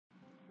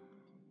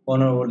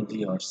Honorable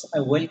viewers,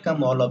 I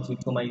welcome all of you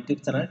to my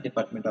YouTube channel,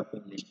 Department of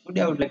English. Today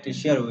I would like to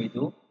share with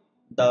you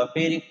The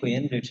Faerie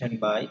Queene written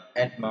by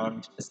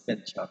Edmund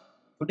Spenser.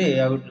 Today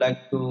I would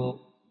like to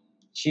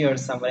share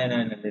summary and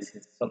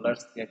analysis. So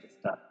let's get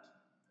started.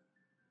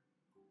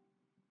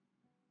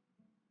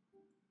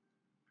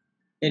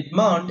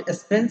 Edmund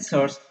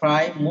Spenser's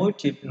prime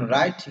motive in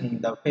writing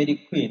The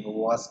Faerie Queene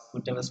was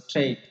to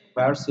demonstrate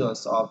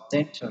virtues of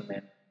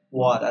gentlemen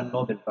were a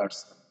noble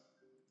person.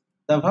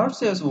 The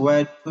virtues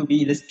were to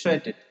be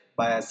illustrated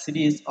by a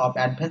series of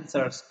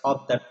adventures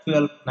of the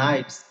 12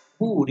 knights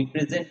who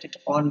represented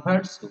one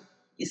virtue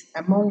is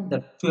among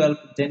the 12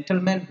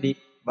 gentlemanly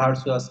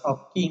virtues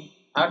of King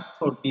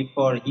Arthur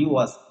before he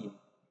was king.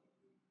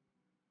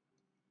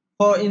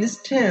 For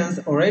instance,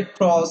 Red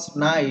Cross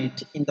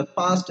Knight in the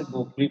first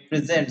book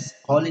represents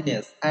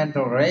holiness, and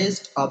the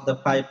rest of the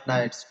 5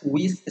 knights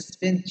which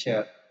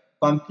Spenser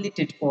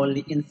completed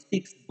only in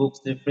 6 books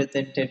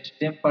represented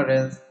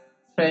temperance,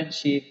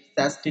 friendship,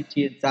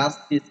 chastity,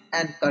 justice,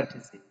 and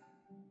courtesy.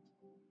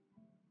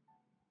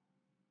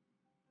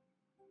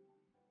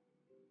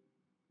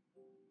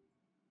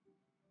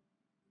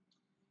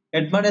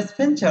 Edmund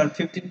Spenser,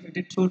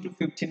 1552 to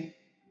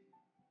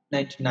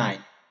 1599.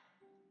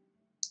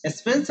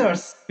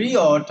 Spenser's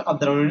period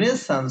of the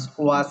Renaissance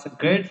was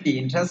greatly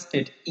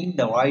interested in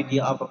the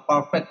idea of a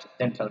perfect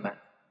gentleman.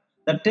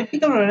 The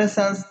typical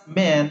Renaissance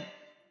man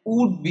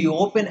would be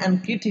open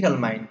and critical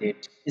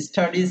minded,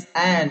 studious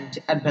and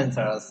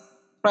adventurous,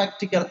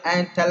 practical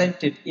and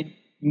talented in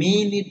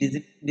many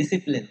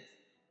disciplines,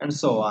 and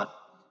so on.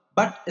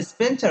 But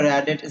Spenser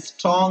added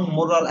strong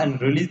moral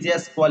and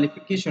religious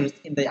qualifications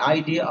in the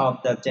idea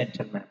of the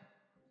gentleman.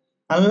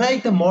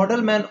 Unlike the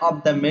model man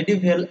of the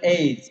medieval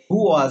age,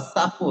 who was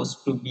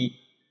supposed to be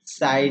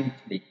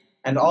saintly,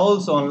 and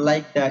also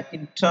unlike the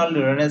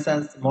early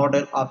Renaissance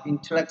model of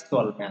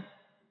intellectual man.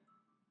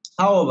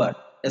 However,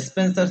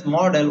 Spenser's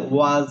model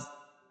was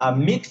a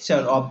mixture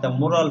of the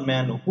moral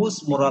man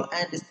whose moral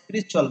and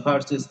spiritual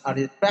virtues are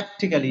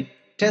practically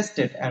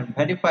tested and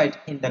verified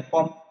in the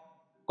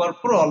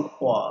corporal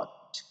world.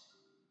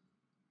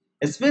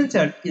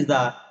 Spenser is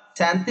a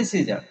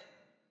synthesizer.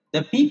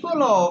 The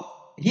people of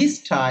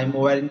his time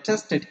were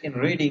interested in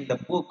reading the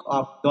book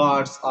of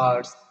God's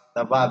arts,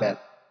 the Bible,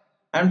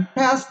 and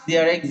passed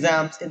their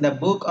exams in the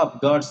book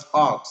of God's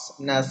ox,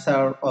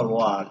 nature, or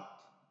world.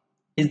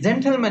 His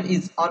gentleman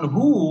is one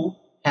who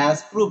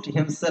has proved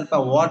himself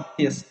a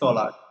worthy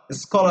scholar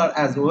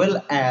as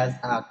well as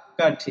a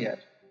courtier.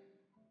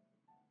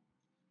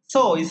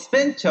 So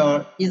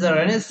Spenser is a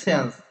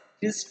Renaissance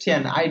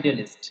Christian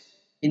idealist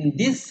in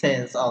this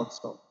sense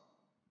also.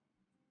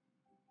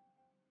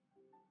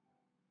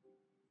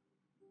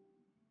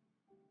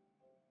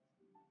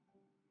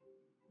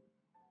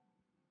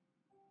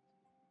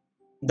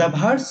 The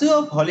virtue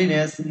of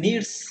holiness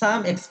needs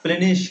some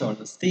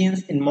explanation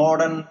since in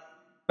modern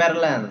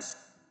parlance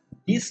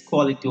this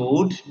quality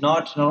would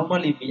not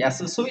normally be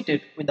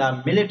associated with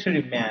a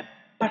military man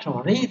but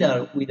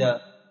rather with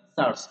a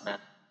swordsman.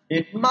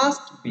 It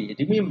must be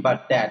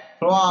remembered that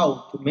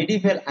throughout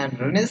medieval and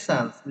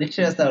Renaissance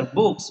literature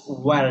books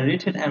were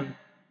written and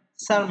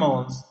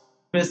sermons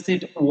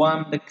precede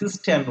one the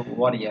Christian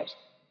warrior,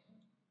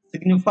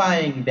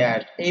 signifying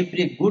that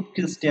every good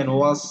Christian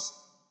was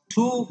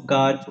to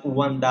guard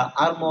one the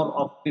armor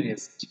of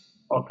Christ,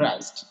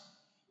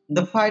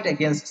 the fight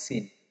against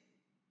sin.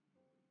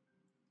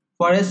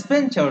 For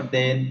Spencer,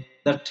 then,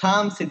 the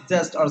term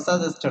suggests or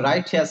suggests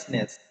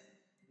righteousness,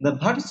 the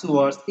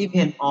virtues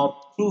even of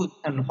truth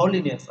and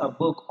holiness, a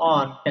book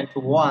on 10 to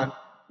 1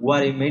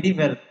 were a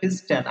medieval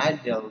Christian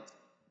ideals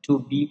to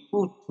be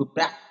put to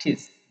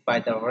practice by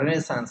the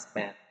Renaissance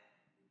man.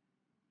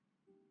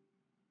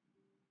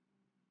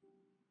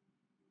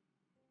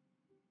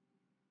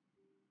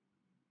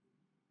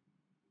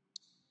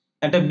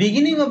 At the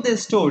beginning of the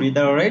story,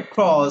 the Red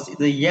Cross is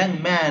a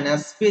young man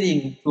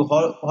aspiring to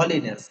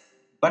holiness,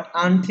 but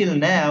until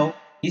now,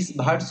 his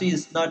virtue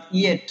is not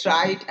yet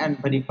tried and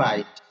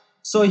verified.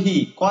 So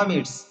he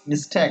commits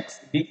mistakes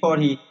before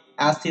he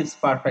achieves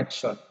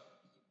perfection.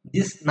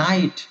 This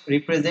knight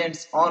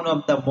represents one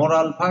of the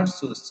moral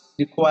virtues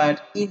required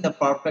in the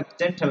perfect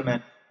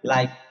gentleman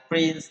like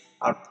Prince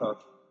Arthur.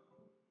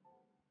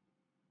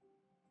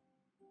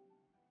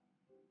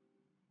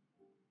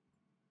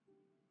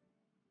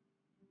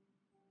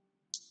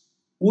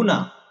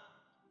 Una,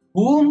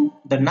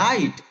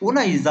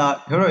 Una is a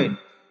heroine,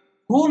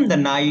 whom the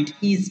knight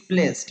is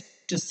placed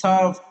to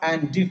serve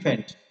and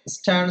defend,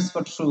 stands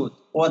for truth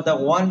or the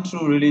one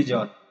true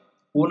religion.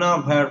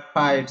 Una her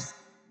fights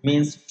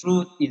means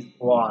truth is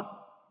won.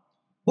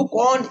 Book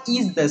 1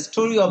 is the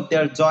story of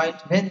their joint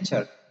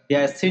venture. They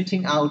are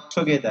setting out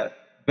together,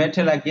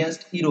 battle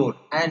against error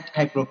and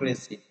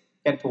hypocrisy.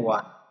 Canto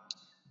 1.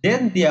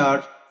 Then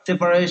their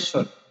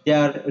separation,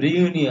 their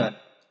reunion,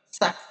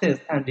 success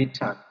and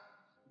return.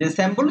 The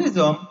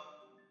symbolism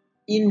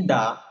in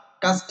the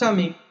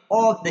costuming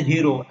of the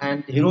hero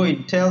and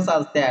heroine tells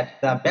us that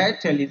the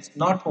battle is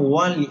not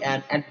only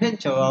an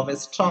adventure of a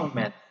strong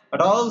man, but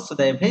also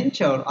the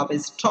adventure of a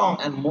strong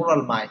and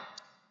moral mind.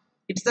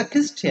 It's a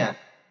Christian,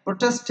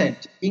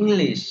 Protestant,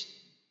 English,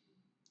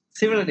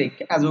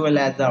 chivalric as well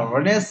as a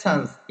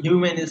Renaissance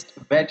humanist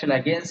battle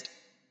against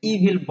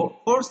evil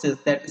forces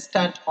that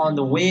stand on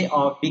the way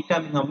of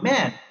becoming a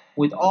man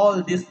with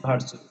all these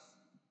virtues.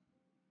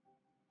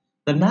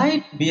 The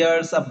knight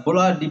bears a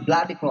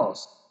bloody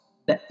cross,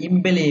 the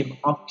emblem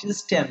of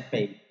Christian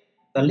faith.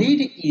 The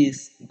lady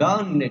is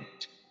gowned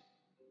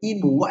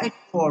in white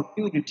for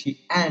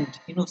purity and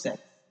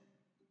innocence,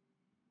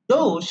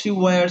 though she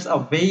wears a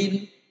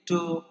veil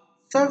to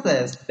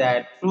suggest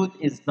that truth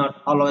is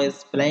not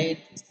always plain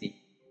to see.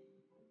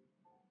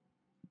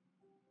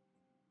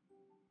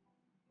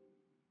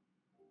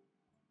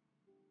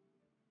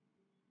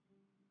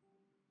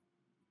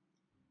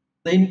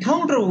 The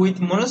encounter with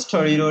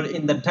monastery road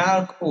in the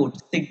dark wood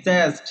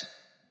suggests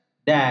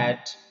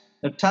that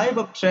the type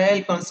of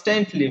trial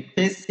constantly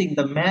facing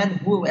the man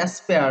who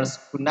aspires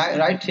to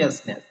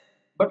righteousness,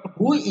 but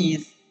who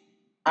is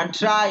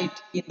untried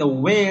in the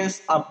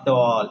ways of the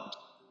world.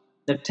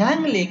 The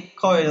tangling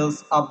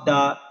coils of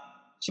the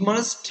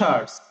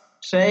monster's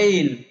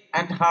trail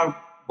and her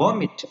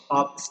vomit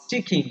of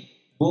sticking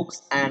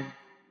books and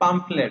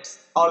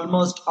pamphlets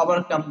almost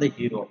overcome the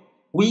hero,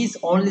 who is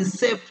only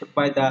saved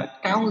by the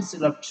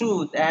counsel of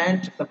truth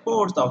and the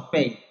force of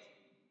faith.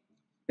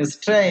 His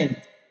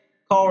strength,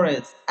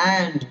 courage,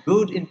 and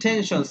good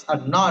intentions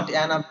are not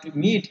enough to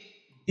meet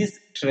this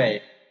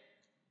trial.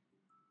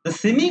 The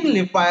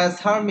seemingly pious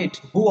hermit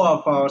who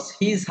offers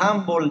his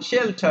humble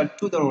shelter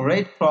to the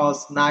Red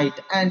Cross Knight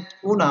and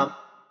Una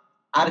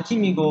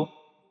Archimigo,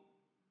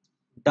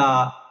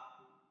 the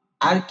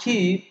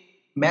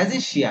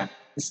archi-magician,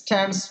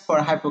 stands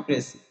for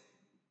hypocrisy.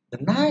 The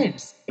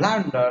knight's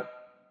blunder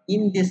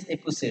in this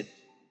episode,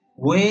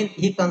 when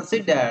he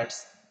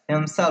considers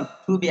himself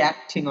to be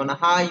acting on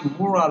high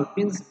moral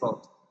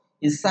principles,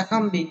 is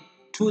succumbing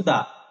to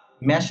the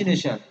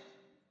machinations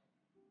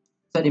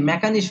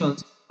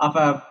machinations of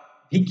a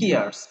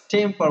vicious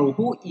temper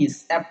who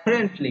is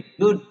apparently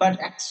good but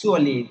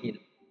actually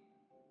evil.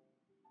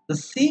 The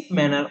sick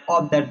manner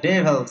of the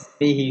devil's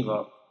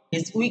behavior,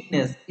 his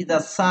weakness, is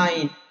a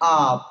sign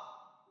of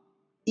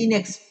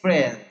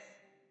inexperience,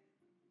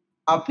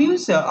 a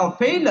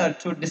failure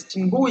to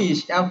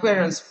distinguish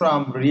appearance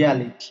from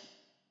reality.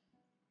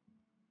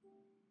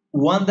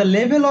 On the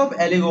level of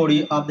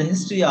allegory of the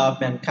history of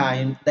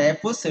mankind, the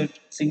episode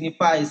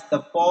signifies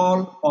the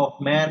fall of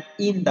man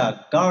in the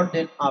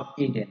Garden of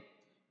Eden,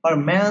 or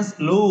man's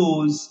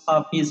loss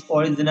of his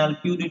original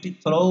purity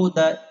through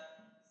the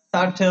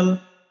subtle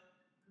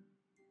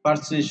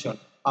persuasion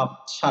of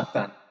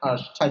Shaitan or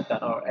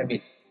evil.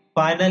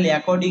 Finally,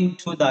 according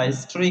to the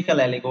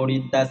historical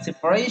allegory, the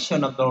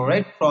separation of the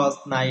Red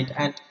Cross Knight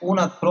and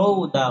Una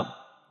through the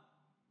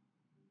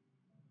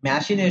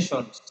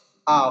machinations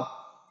of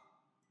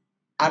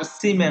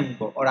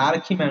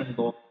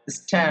Archimango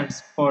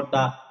stands for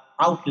the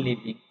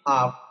outliving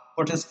of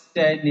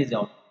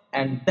Protestantism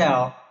and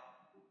the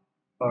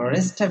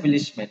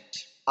reestablishment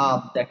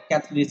of the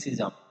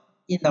Catholicism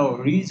in the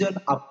region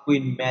of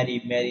Queen Mary,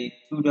 Mary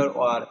Tudor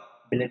or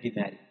Bloody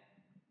Mary.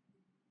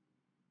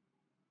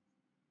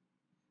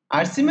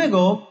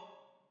 Archimago,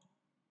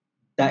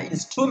 the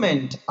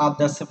instrument of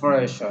the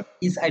separation,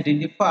 is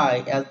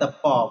identified as the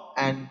Pope,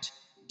 and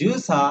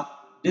Dusa,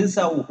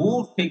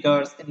 who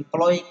figures in the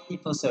following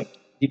episode,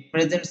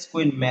 represents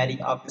Queen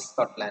Mary of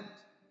Scotland.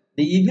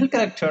 The evil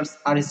characters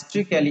are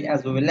historically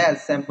as well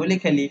as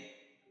symbolically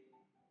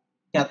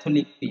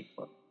Catholic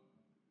people.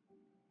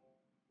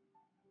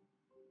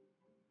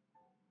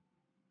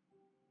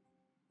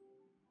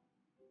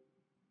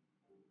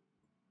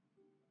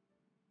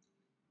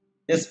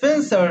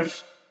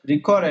 Spenser's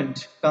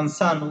recurrent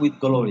concern with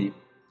glory,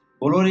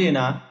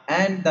 Glorina,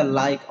 and the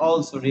like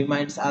also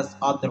reminds us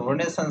of the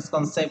Renaissance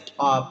concept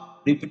of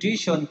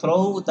reputation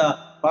through the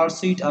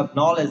pursuit of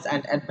knowledge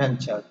and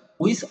adventure,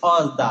 which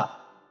was the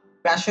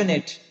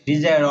passionate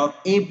desire of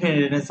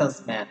every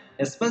Renaissance man.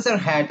 Spenser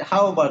had,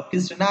 however,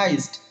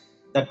 Christianized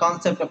the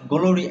concept of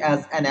glory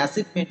as an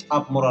achievement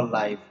of moral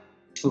life,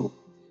 too.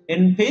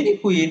 In Faerie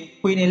Queene,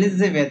 Queen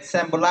Elizabeth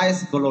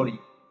symbolizes glory.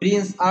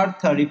 Prince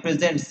Arthur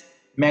represents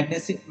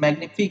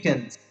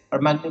magnificence or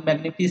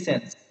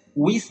magnificence,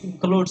 which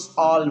includes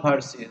all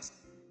virtues.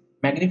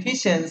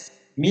 Magnificence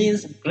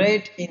means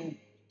great in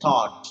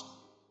thought,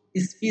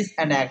 speech,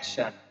 and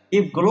action.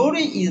 If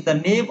glory is the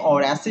name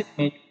or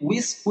achievement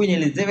which Queen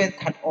Elizabeth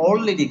had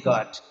already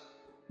got,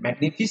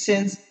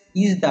 magnificence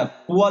is the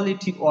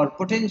quality or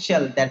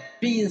potential that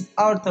Prince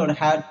Arthur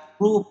had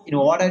proved in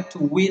order to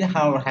win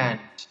her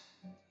hand.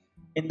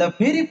 In the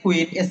Faerie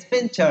Queene,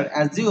 Spenser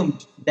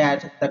assumed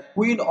that the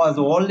queen was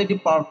already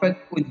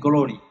perfect with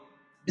glory,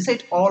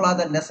 beside all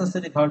other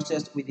necessary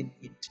virtues within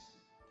it.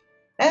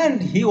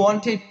 And he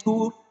wanted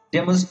to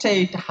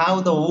demonstrate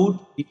how the would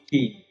be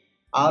king,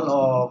 Earl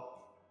of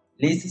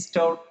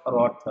Leicester or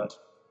Arthur,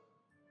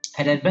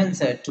 had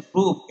advanced to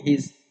prove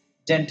his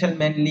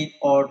gentlemanly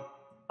or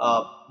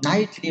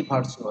knightly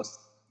virtues,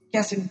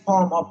 cast in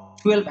form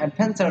of 12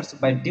 adventures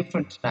by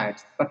different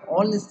knights, but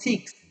only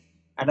 6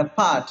 and a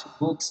part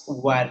books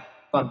were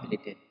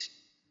completed.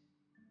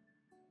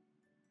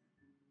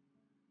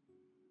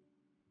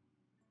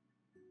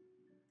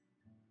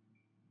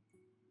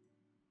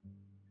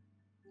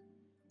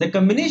 The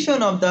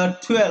combination of the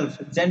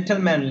 12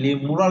 gentlemanly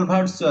moral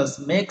virtues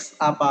makes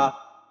up a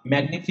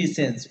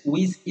magnificence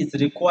which is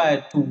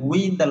required to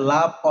win the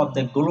love of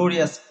the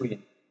glorious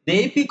queen.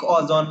 The epic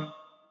was on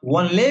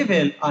one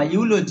level a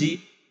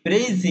eulogy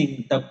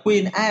praising the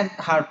queen and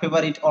her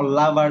favorite or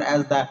lover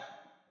as the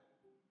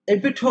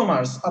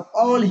epitomes of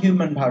all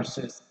human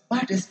virtues.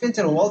 But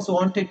Spencer also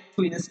wanted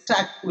to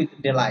instruct with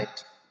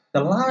delight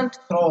the land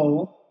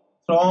through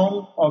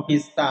throng of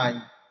his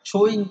time,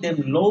 showing them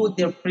lo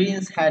their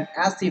prince had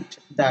achieved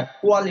the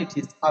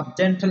qualities of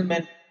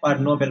gentleman or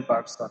noble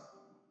person.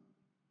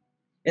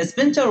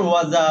 Spencer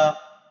was a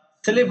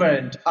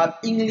celebrant of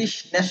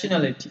English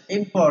nationality,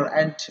 emperor,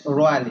 and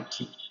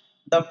royalty.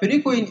 The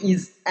Faerie Queene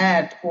is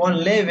at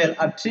one level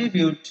a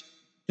tribute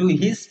to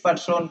his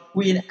patron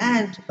queen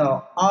and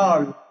the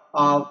Earl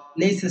of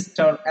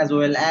Leicester, as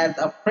well as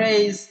a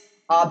praise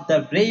of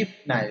the brave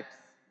knights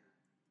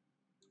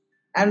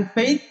and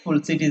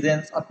faithful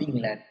citizens of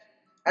England.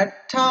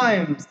 At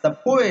times, the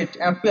poet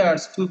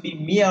appears to be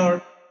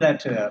mere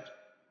flatterer.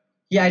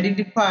 He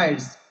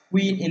identifies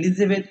Queen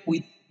Elizabeth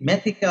with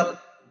mythical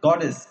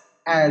goddess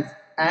as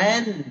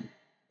an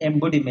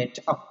embodiment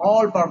of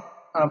all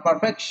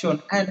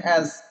perfection and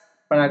as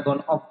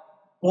paragon of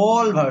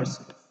all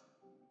virtues.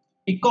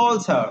 He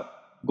calls her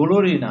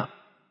Glorina,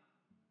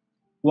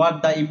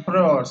 what the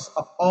emperors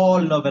of all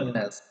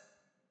nobleness,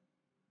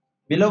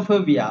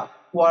 Belophobia,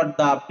 what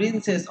the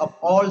princess of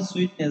all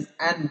sweetness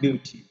and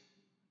beauty,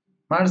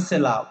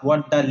 Marcella,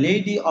 what the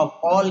lady of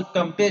all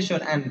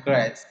compassion and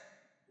grace,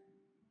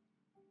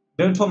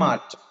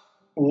 Bertomat,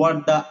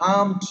 what the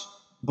armed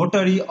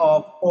votary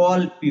of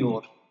all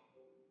pure,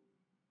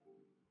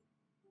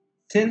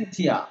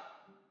 Cynthia,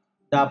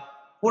 the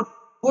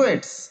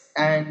poets,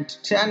 and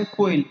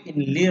tranquil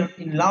in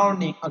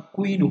learning a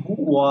queen who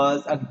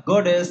was a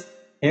goddess,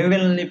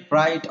 heavenly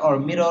bride or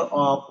mirror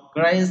of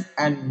grace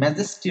and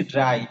majesty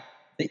dry,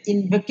 the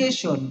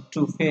invocation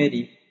to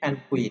fairy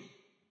and queen.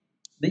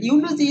 The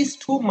eulogy is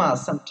too much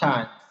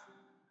sometimes.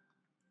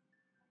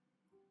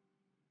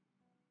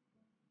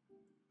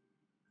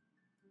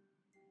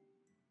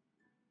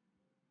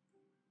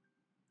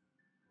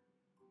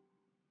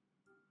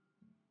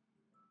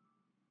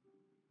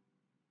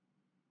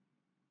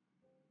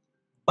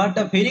 But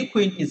the Faerie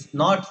Queene is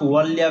not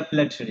wholly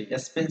flattery.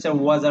 Spencer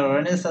was a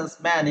Renaissance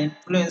man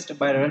influenced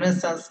by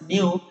Renaissance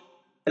new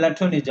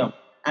Platonism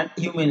and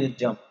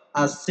humanism,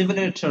 a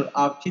civilizer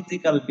of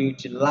physical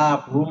beauty,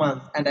 love,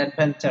 romance, and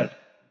adventure,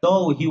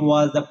 though he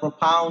was a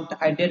profound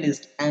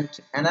idealist and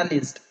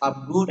analyst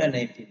of good and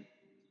evil.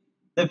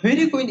 The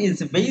Faerie Queene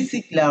is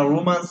basically a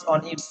romance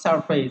on its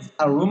surface,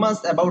 a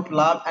romance about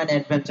love and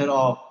adventure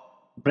of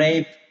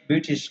brave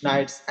British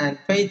knights and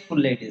faithful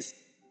ladies.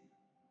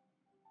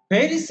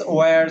 Paris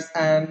wares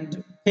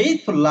and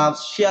faithful love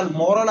shall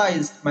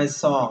moralize my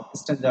song,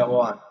 stanza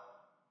 1.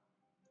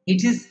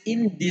 It is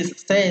in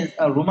this sense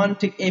a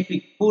romantic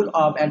epic full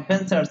of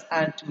adventures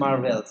and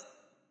marvels.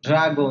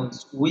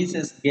 Dragons,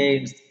 witches'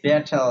 gates,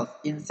 battles,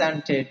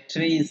 enchanted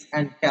trees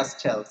and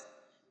castles.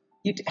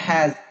 It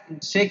has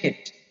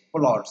intricate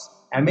plots,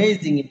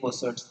 amazing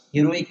episodes,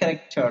 heroic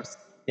characters,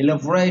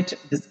 elaborate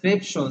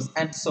descriptions,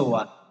 and so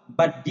on.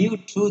 But due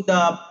to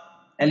the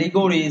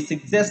allegory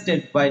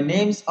suggested by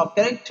names of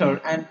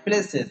character and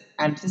places,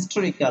 and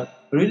historical,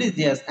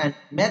 religious, and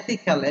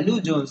mythical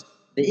allusions,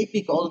 the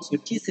epic also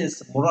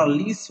teaches moral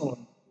lessons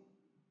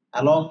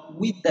along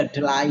with the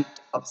delight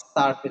of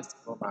surface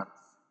romance.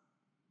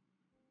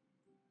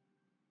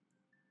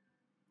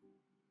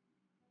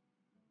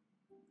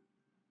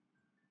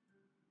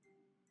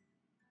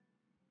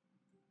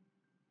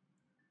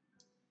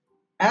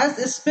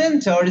 As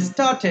Spencer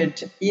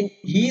started in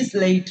his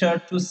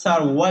letter to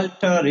Sir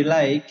Walter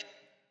Raleigh,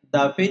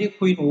 the Faerie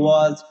Queene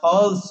was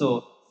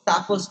also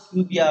supposed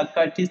to be a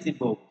courtesy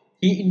book.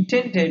 He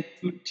intended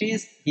to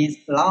teach his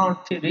learned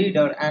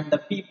reader and the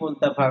people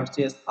the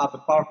virtues of a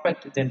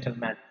perfect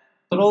gentleman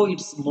through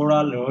its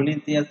moral,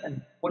 religious,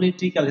 and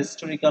political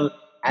historical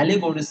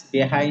allegories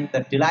behind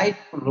the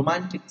delightful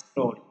romantic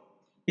story.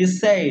 He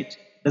said,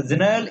 the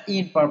general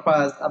end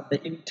purpose of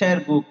the entire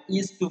book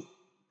is to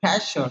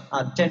fashion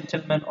a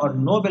gentleman or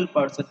noble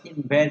person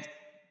in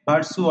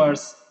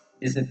virtuous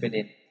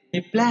discipline.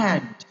 He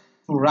planned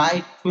to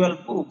write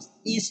 12 books.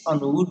 Each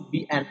one would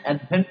be an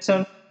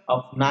adventure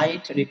of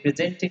knight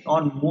representing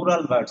on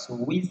moral virtue,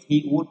 which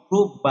he would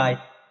prove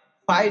by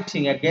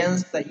fighting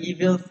against the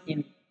evils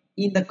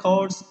in the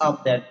course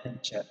of the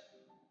adventure.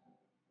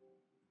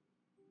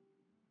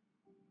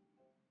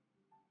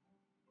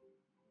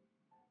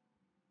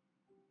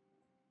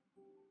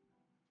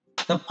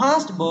 The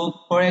first book,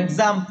 for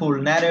example,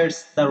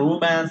 narrates the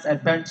romance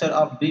adventure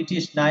of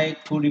British knight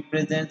who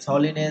represents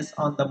holiness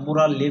on the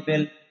moral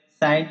level,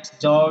 Saint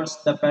George,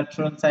 the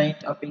patron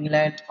saint of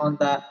England, on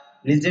the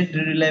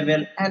legendary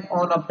level, and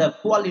one of the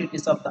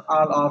qualities of the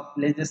Earl of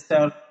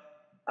Leicester.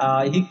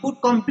 He could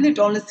complete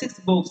only 6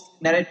 books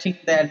narrating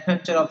the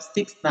adventure of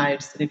 6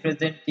 knights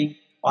representing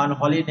on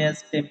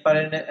holiness,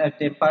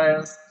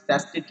 temperance,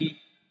 chastity,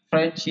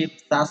 friendship,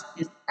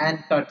 justice,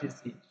 and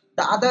courtesy.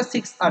 The other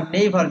six are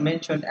never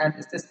mentioned, and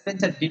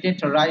Spencer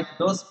didn't write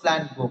those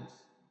planned books.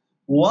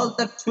 All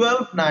the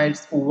 12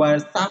 knights were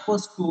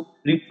supposed to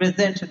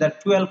represent the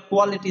 12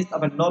 qualities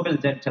of a noble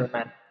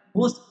gentleman,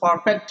 whose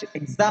perfect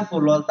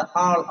example was the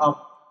Earl of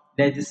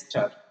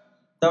Leicester.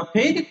 The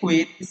Faerie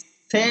Queene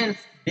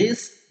sends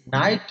these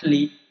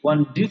knightly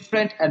on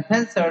different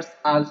adventures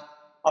as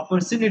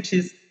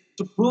opportunities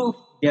to prove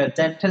their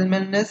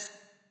gentlemanliness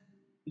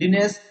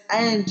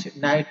and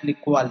knightly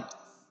qualities.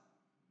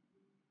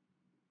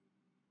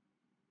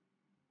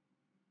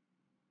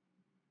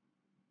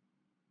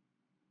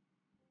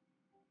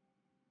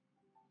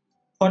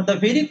 For the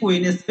Faerie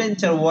Queene,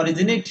 Spenser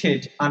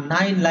originated a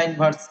nine-line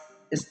verse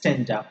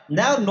stanza.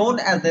 Now known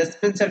as the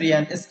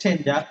Spenserian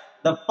stanza,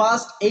 the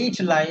first eight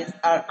lines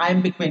are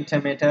iambic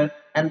pentameter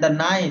and the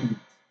ninth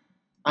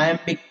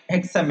iambic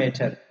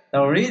hexameter.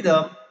 The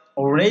rhythm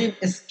or rhyme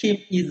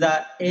scheme is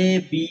A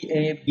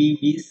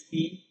B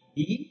C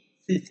D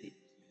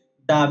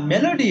The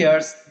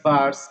melodious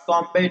verse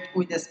combined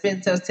with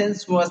Spenser's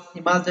sensuous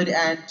imagery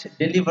and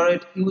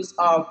deliberate use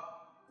of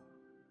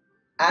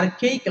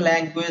archaic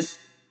language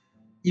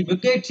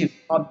evocative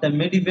of the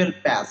medieval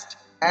past,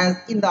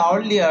 as in the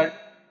earlier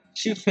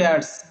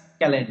Shepherd's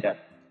calendar,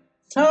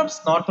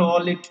 serves not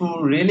only to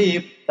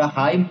relieve the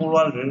high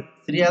moral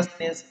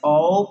seriousness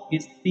of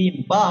his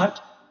theme but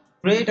to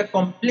create a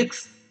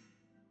complex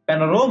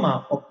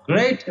panorama of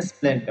great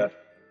splendor.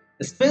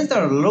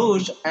 Spencer's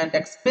lush and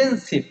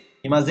expensive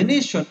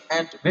imagination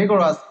and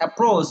vigorous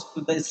approach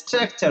to the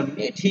structure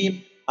made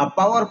him a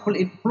powerful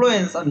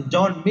influence on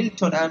John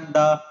Milton and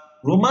the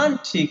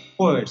Romantic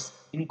poets,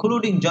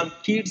 including John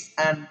Keats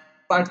and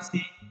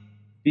Percy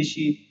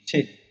Bysshe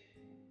Shelley.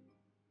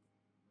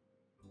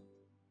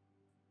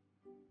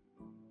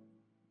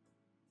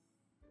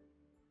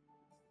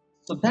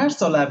 So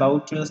that's all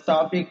about today's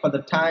topic. For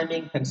the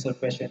timing, thanks for your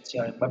patience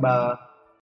sharing. Bye bye.